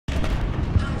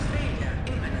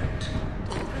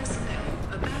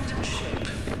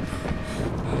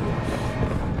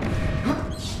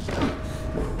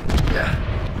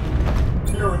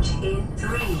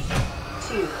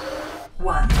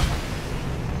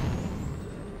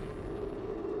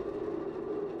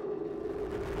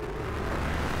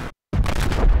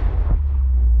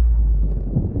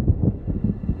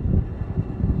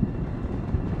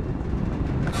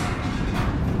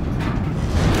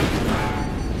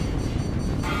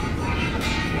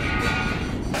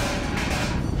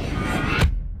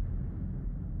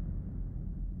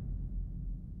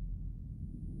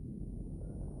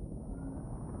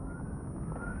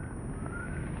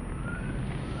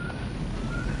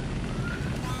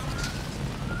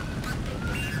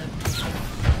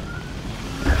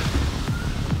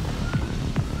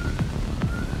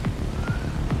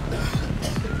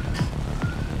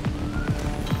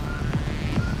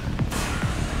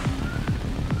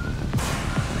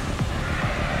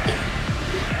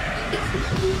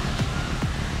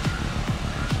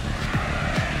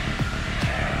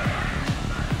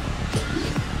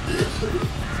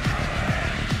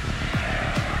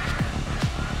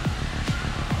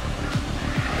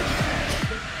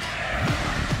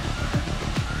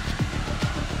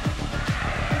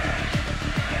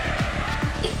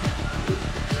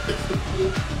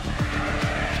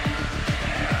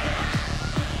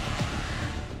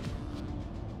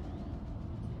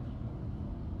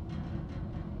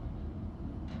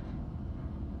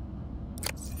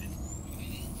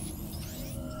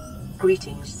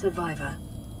Greetings, survivor.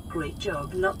 Great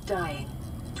job not dying.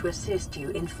 To assist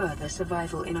you in further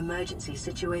survival in emergency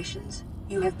situations,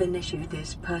 you have been issued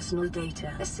this personal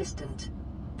data assistant.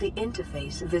 The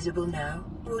interface visible now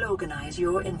will organize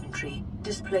your inventory,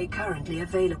 display currently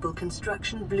available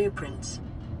construction blueprints,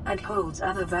 and holds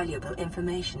other valuable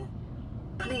information.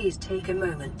 Please take a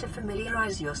moment to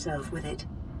familiarize yourself with it.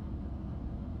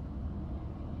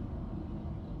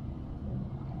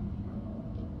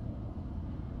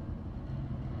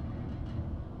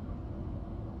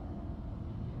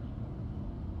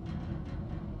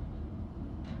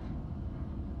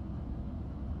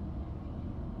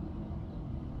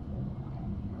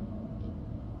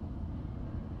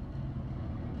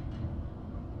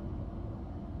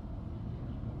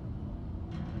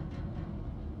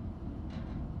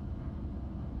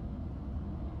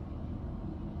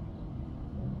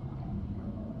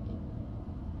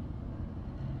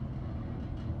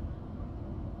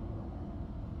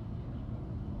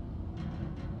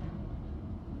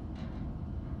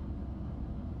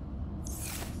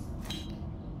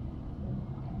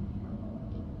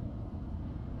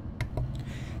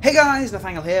 Hey guys,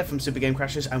 Nathaniel here from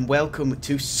SuperGameCrashers and welcome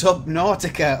to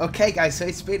Subnautica. Okay guys, so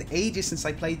it's been ages since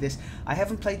I played this. I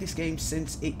haven't played this game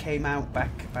since it came out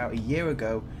back about a year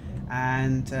ago,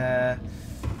 and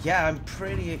yeah, I'm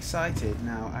pretty excited.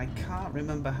 Now, I can't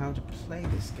remember how to play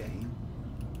this game,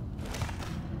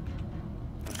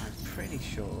 but I'm pretty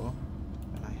sure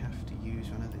that I have to use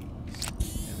one of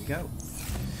these. There we go.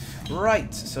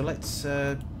 Right, so let's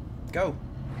go.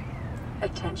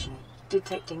 Attention.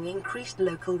 Detecting increased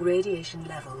local radiation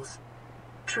levels.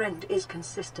 Trend is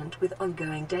consistent with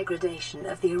ongoing degradation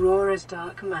of the Aurora's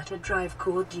dark matter drive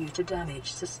core due to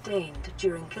damage sustained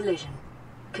during collision.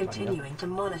 Continuing to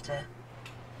monitor.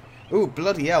 Ooh,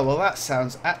 bloody hell. Well, that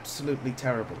sounds absolutely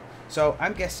terrible. So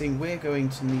I'm guessing we're going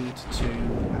to need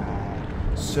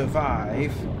to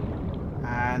survive.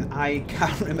 And I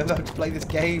can't remember how to play this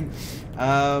game.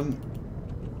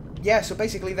 Yeah, so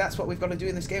basically that's what we've got to do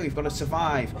in this game. We've got to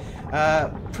survive.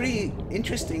 Pretty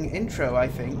interesting intro, I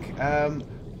think.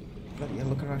 Bloody hell,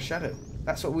 look at our shadow.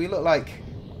 That's what we look like.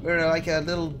 We're like a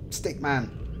little stick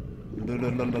man.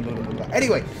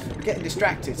 Anyway, getting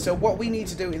distracted. So what we need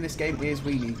to do in this game is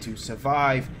we need to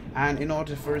survive. And in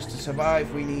order for us to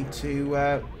survive, we need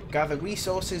to gather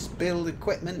resources, build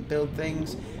equipment, build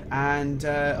things, and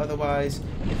otherwise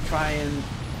try and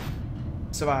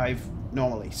survive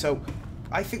normally. So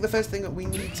I think the first thing that we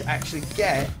need to actually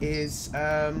get is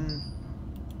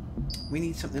we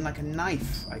need something like a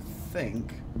knife, I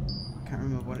think. I can't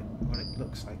remember what it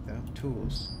looks like though.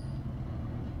 Tools.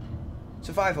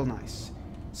 Survival knives.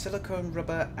 Silicone,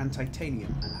 rubber and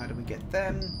titanium. And how do we get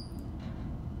them?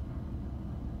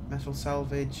 Metal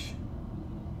salvage.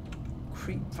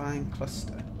 Creepvine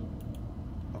cluster.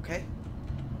 Okay.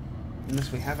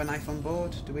 Unless we have a knife on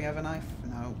board. Do we have a knife?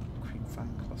 No.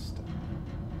 Creepvine cluster.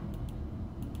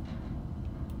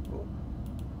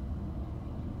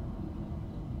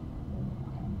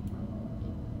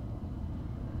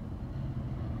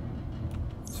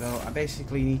 So I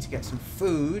basically need to get some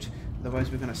food,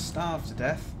 otherwise we're going to starve to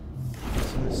death.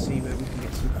 So let's see where we can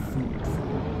get some food from.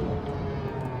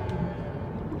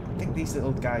 I think these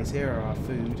little guys here are our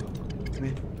food. Come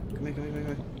here, come here, come here, come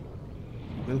here.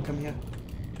 Will, come here.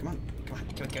 Come on, come on,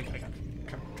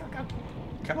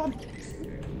 come on.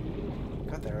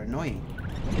 God, they're annoying.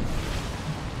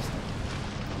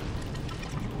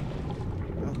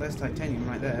 Well, there's titanium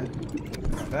right there.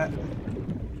 Like that.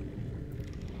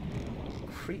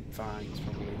 Creepvine is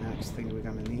probably the next thing we're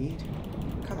going to need.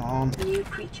 Come on. New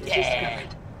creature Yeah!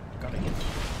 discovered. Got it.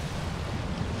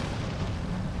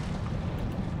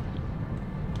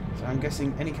 So I'm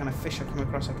guessing any kind of fish I come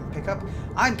across I can pick up.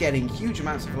 I'm getting huge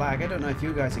amounts of lag. I don't know if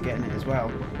you guys are getting it as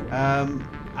well.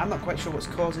 I'm not quite sure what's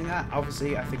causing that.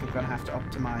 Obviously, I think I'm going to have to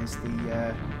optimize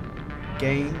the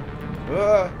game.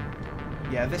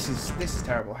 Yeah, this is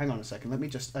terrible. Hang on a second. Let me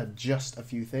just adjust a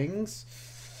few things.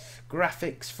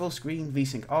 Graphics, full screen,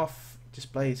 VSync off,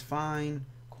 display is fine,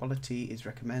 quality is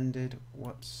recommended.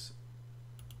 What's...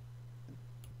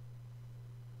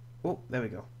 Oh, there we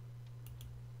go.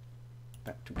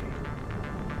 Back to game.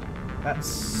 That's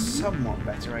somewhat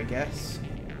better, I guess.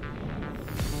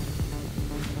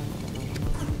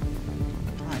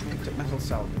 I picked up metal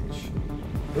salvage.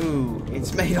 Ooh,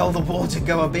 it's made all the water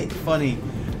go a bit funny.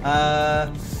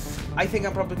 I think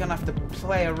I'm probably going to have to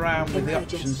play around with the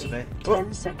options a bit.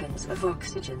 10 seconds of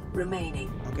oxygen remaining.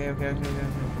 Okay. There we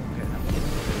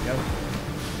go.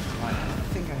 Right, I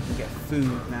think I can get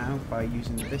food now by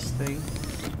using this thing.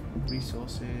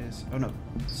 Resources. Oh no.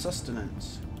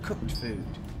 Sustenance. Cooked food.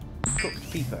 Cooked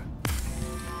pepper.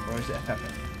 Or is it a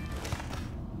pepper?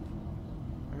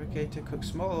 Okay, to cook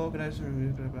small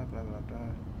organisms. Blah blah blah blah blah.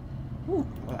 Ooh,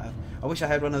 well, I wish I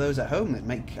had one of those at home. It'd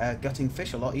make gutting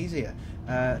fish a lot easier.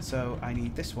 So I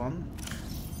need this one,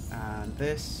 and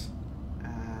this,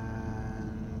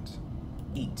 and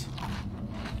eat.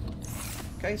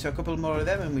 Okay, so a couple more of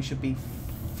them and we should be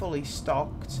fully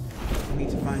stocked. We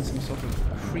need to find some sort of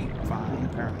creep vine,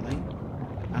 apparently.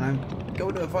 And I'm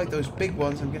going to avoid those big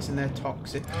ones. I'm guessing they're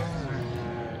toxic.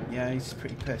 Yeah, he's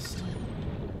pretty pissed.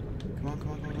 Come on.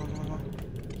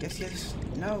 Yes.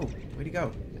 No. Where'd he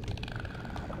go?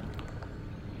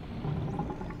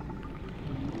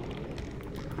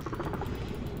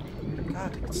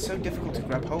 God, it's so difficult to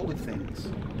grab hold of things.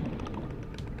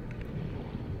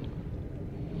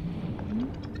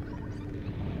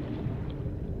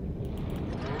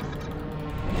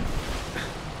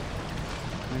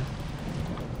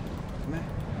 Come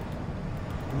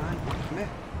here.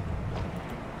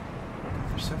 God,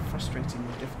 they're so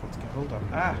frustratingly difficult to get hold of.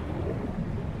 Ah!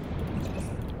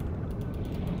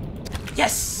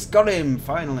 Yes! Got him!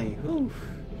 Finally! Oof.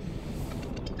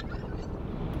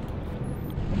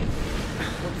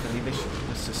 Hopefully this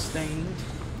was sustained.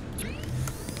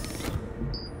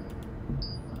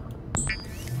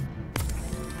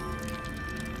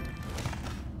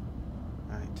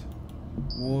 Right.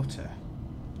 Water.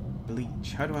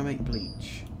 Bleach. How do I make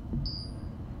bleach?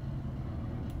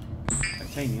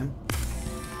 Titanium.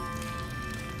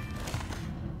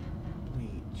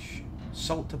 Bleach.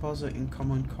 Salt deposit in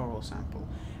common coral sample.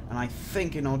 And I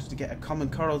think in order to get a common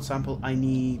coral sample I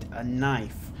need a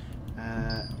knife.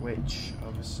 Which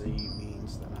obviously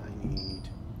means that I need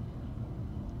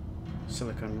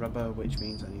silicone rubber, which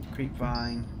means I need creep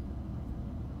vine.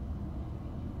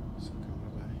 Silicone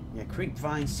rubber. Yeah, creep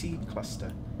vine seed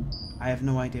cluster. I have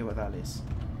no idea what that is.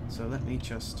 So let me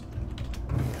just...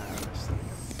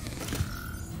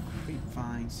 Creep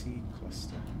vine seed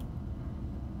cluster.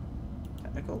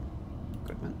 Technical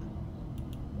equipment.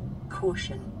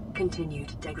 Caution.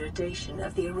 Continued degradation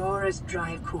of the Aurora's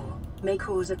drive core may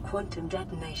cause a quantum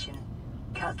detonation.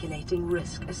 Calculating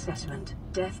risk assessment.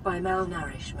 Death by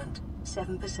malnourishment,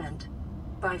 7%.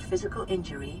 By physical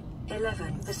injury,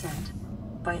 11%.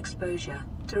 By exposure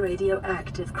to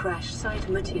radioactive crash site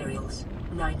materials,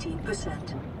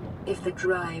 19%. If the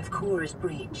drive core is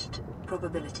breached,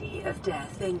 probability of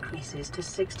death increases to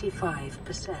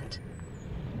 65%.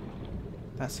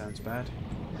 That sounds bad.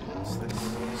 What's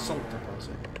this? Salt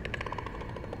deposit.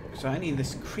 So I need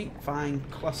this creep vine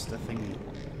cluster thingy.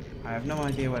 I have no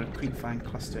idea what a creep vine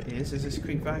cluster is. Is this a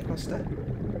creep vine cluster?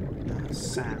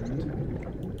 Sand.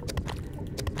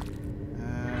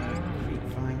 Creep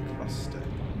vine cluster.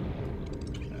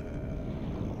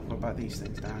 What about these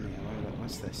things down here?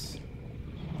 What's this?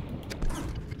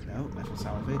 No, metal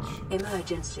salvage.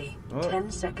 Emergency. Oh.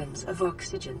 10 seconds of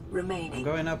oxygen remaining.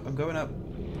 I'm going up.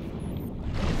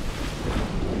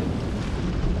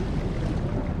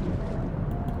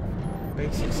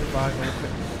 Basic survival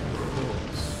equipment.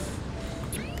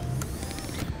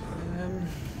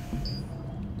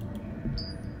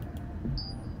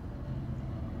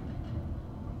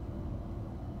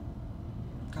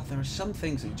 God, there are some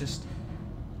things that just...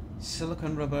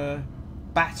 Silicone rubber,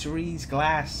 batteries,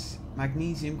 glass,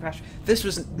 magnesium crash. This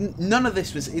was... None of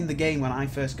this was in the game when I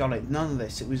first got it. None of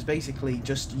this. It was basically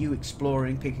just you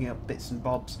exploring, picking up bits and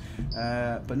bobs,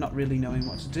 but not really knowing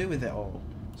what to do with it all.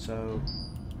 So...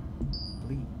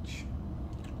 Bleach.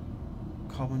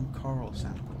 Common coral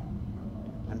sample.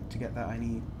 And to get that I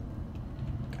need...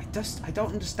 I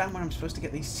don't understand where I'm supposed to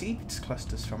get these seeds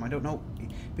clusters from. I don't know.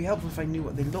 It'd be helpful if I knew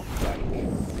what they look like.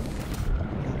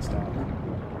 Let's start.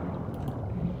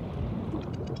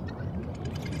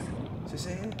 Is this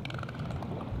it here?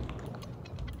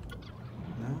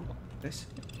 No? This?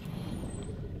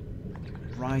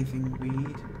 Writhing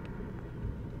weed?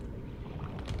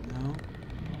 No?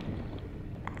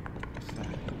 What's that?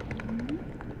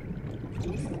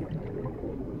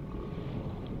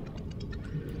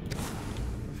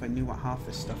 If I knew what half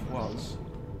this stuff was.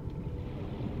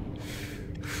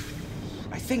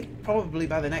 I think probably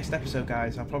by the next episode,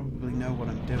 guys, I'll probably know what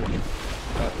I'm doing.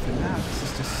 But for now, this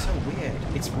is just so weird.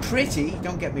 It's pretty,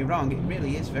 don't get me wrong, it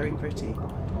really is very pretty.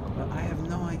 But I have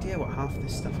no idea what half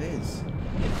this stuff is.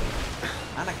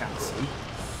 And I can't see.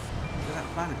 Look at that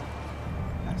planet.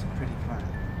 That's a pretty planet.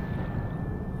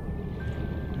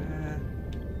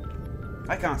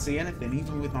 I can't see anything,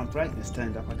 even with my brightness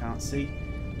turned up, I can't see.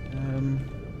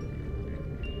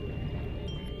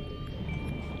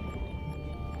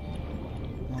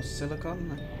 More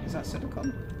silicon? Is that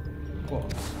silicon?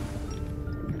 Quartz.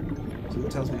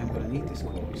 Someone tells me I'm going to need this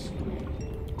quartz.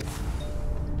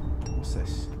 What's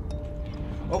this?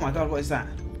 Oh my god, what is that?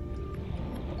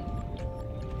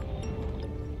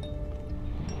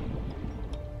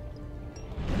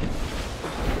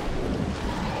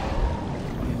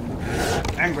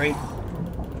 Angry.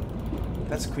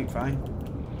 That's a creep vine.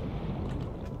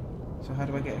 So how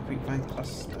do I get a creep vine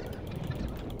cluster?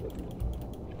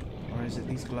 Or is it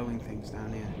these glowing things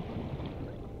down here?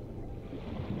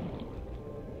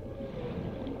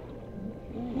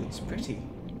 Ooh, it's pretty.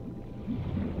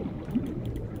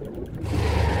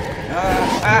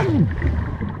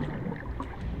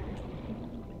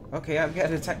 Okay, I'm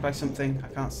getting attacked by something. I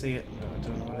can't see it. I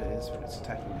don't know what it is, but it's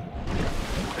attacking me.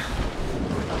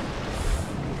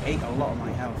 It ate a lot of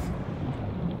my health.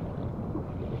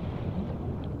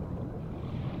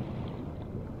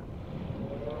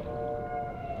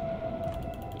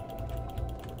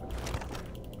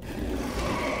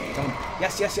 Done.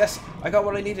 Yes, yes, yes! I got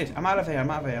what I needed. I'm out of here,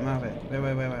 I'm out of here, I'm out of here.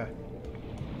 Wait.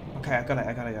 Okay, I got it.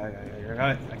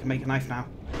 I can make a knife now.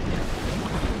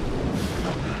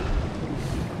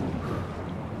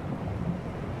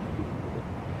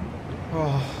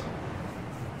 Oh.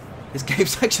 This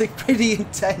game's actually pretty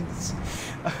intense.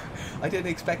 I didn't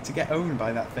expect to get owned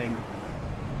by that thing.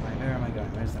 Right, where am I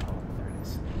going? Where's the hole? There it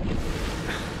is.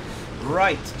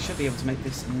 Right, I should be able to make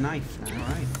this knife now,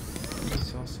 right?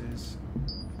 Resources,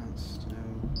 plants, no.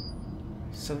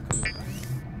 Silicon rubber.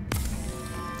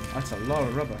 That's a lot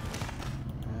of rubber.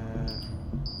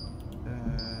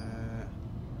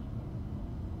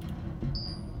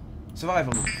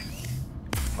 Survival knife.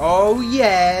 Oh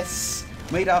yes!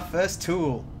 Made our first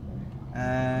tool.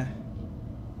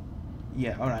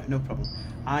 Yeah, alright, no problem.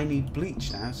 I need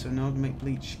bleach now, so in order to make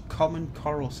bleach, common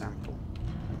coral sample.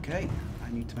 Okay, I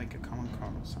need to make a common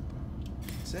coral sample.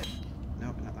 That's it?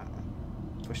 Nope, not that one.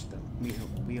 Push the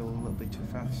wheel a little bit too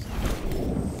fast.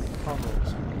 Coral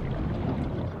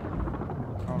sample.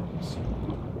 Coral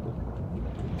sample.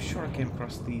 I'm sure I came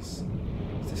across these.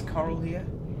 Is this coral here?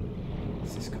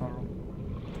 Is this coral?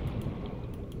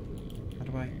 How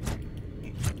do I...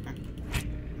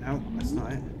 No, that's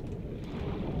not it.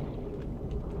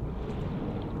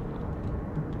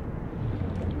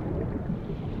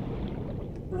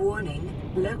 Warning,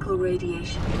 local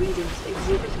radiation readings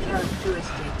exhibit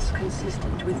characteristics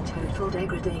consistent with total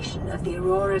degradation of the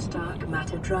Aurora's dark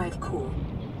matter drive core.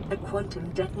 A quantum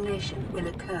detonation will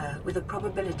occur with a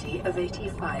probability of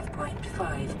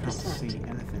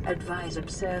 85.5%. Advise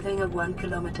observing a 1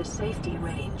 kilometer safety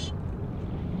range.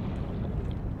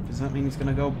 Does that mean it's going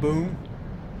to go boom?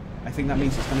 I think that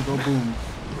means it's going to go boom.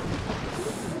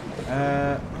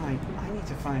 Right, I need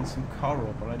to find some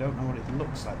coral, but I don't know what it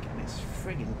looks like, and it's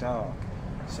friggin' dark.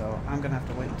 So I'm going to have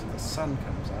to wait until the sun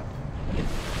comes up,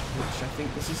 which I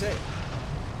think this is it.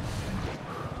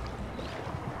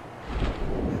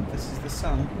 Yeah, this is the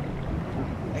sun.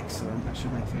 Excellent, that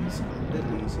should make things a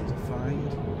little easier to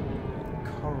find.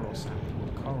 Coral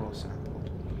sample, coral sample.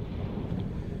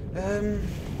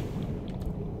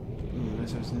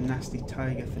 There's those nasty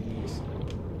tiger thingies.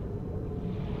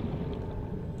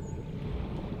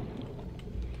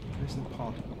 Where's the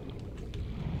pod?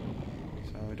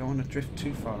 So I don't want to drift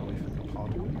too far away from the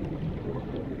pod.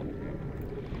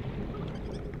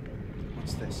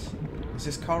 What's this? Is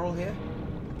this coral here?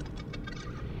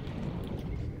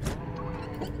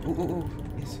 Oh,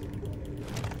 yes.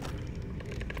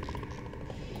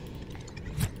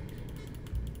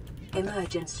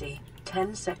 Emergency.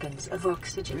 10 seconds of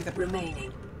oxygen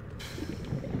remaining.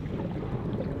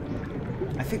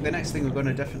 I think the next thing we're going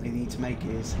to definitely need to make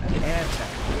is an air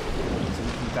tank, so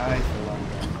we can dive for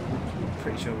longer. I'm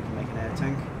pretty sure we can make an air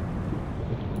tank.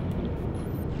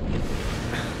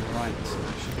 Right, so I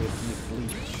should be able to make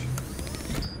bleach.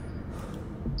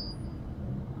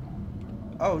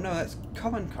 Oh no, that's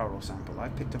common coral sample. I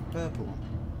picked up purple one.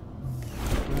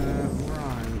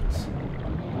 Right.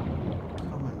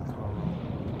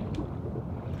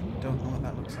 Don't know what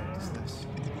that looks like. Is this?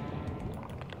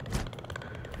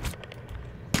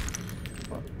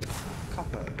 What?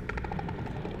 Copper.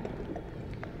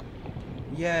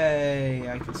 Yay!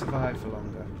 I can survive for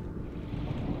longer.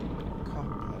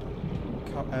 Copper.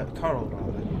 Coral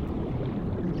rather.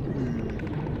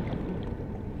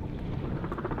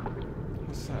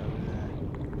 What's that over there?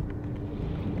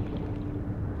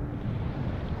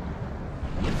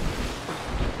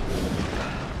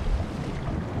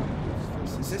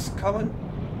 Is this common?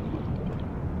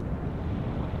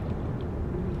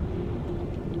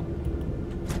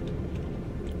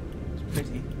 It's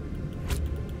pretty.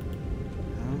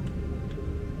 No?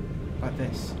 Like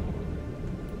this.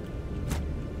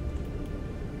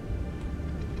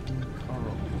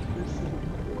 Coral.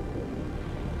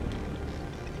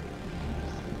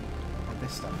 Like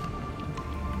this stuff.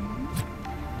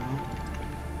 No?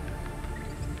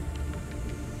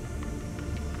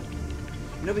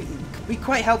 You know, it'd be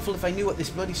quite helpful if I knew what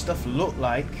this bloody stuff looked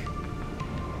like.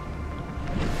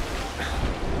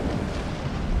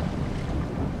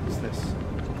 What's this?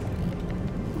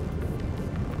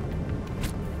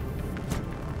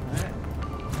 Right.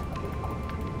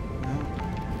 No.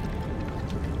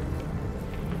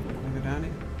 Can I go down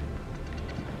here?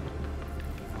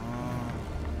 Oh,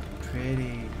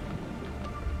 pretty.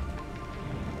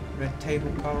 Red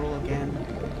table coral again.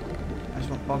 I just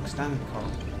want bog standard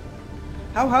coral.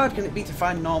 How hard can it be to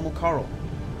find normal coral?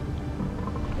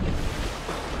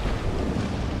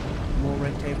 More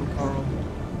red table coral.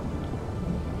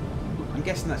 I'm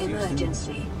guessing that's used in...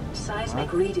 Emergency.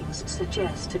 Seismic readings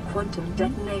suggest a quantum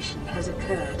detonation has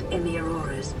occurred in the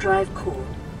Aurora's drive core.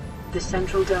 The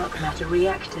central dark matter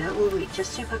reactor will reach a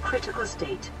supercritical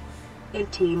state in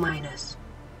T-minus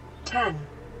 10,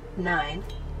 9,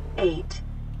 8,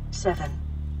 7,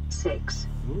 6,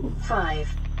 5,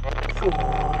 4,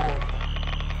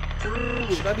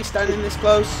 3. Should I be standing this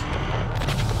close?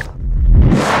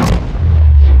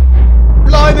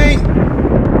 Blimey!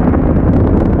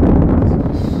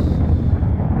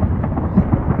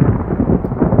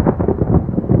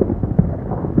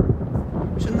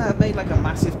 Shouldn't that have made like a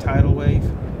massive tidal wave?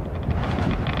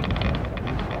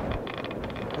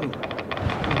 Oh,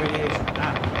 the radiation.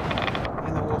 Ah,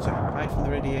 in the water. Hide from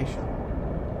the radiation.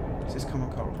 Is this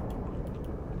common coral?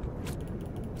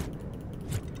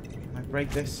 Can I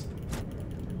break this?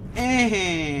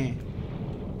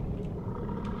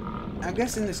 I'm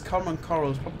guessing this common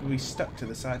coral is probably stuck to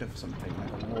the side of something,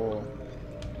 like a wall.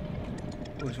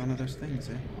 Oh, it's one of those things,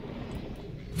 eh?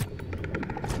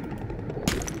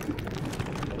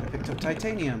 I picked up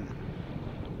titanium.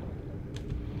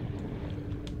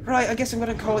 Right, I guess I'm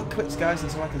going to call it quits, guys,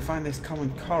 until I can find this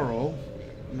common coral.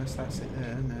 Unless that's it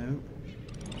there, no.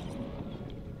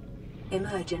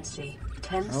 Emergency.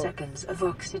 10 seconds of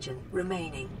oxygen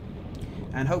remaining.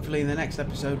 And hopefully in the next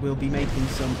episode we'll be making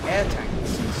some air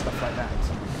tanks and stuff like that.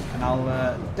 And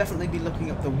I'll definitely be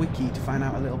looking up the wiki to find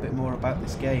out a little bit more about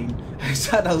this game. It's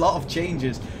had a lot of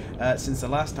changes since the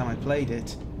last time I played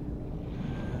it.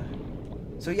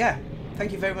 So yeah,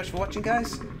 thank you very much for watching,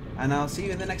 guys, and I'll see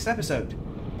you in the next episode.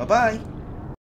 Bye bye!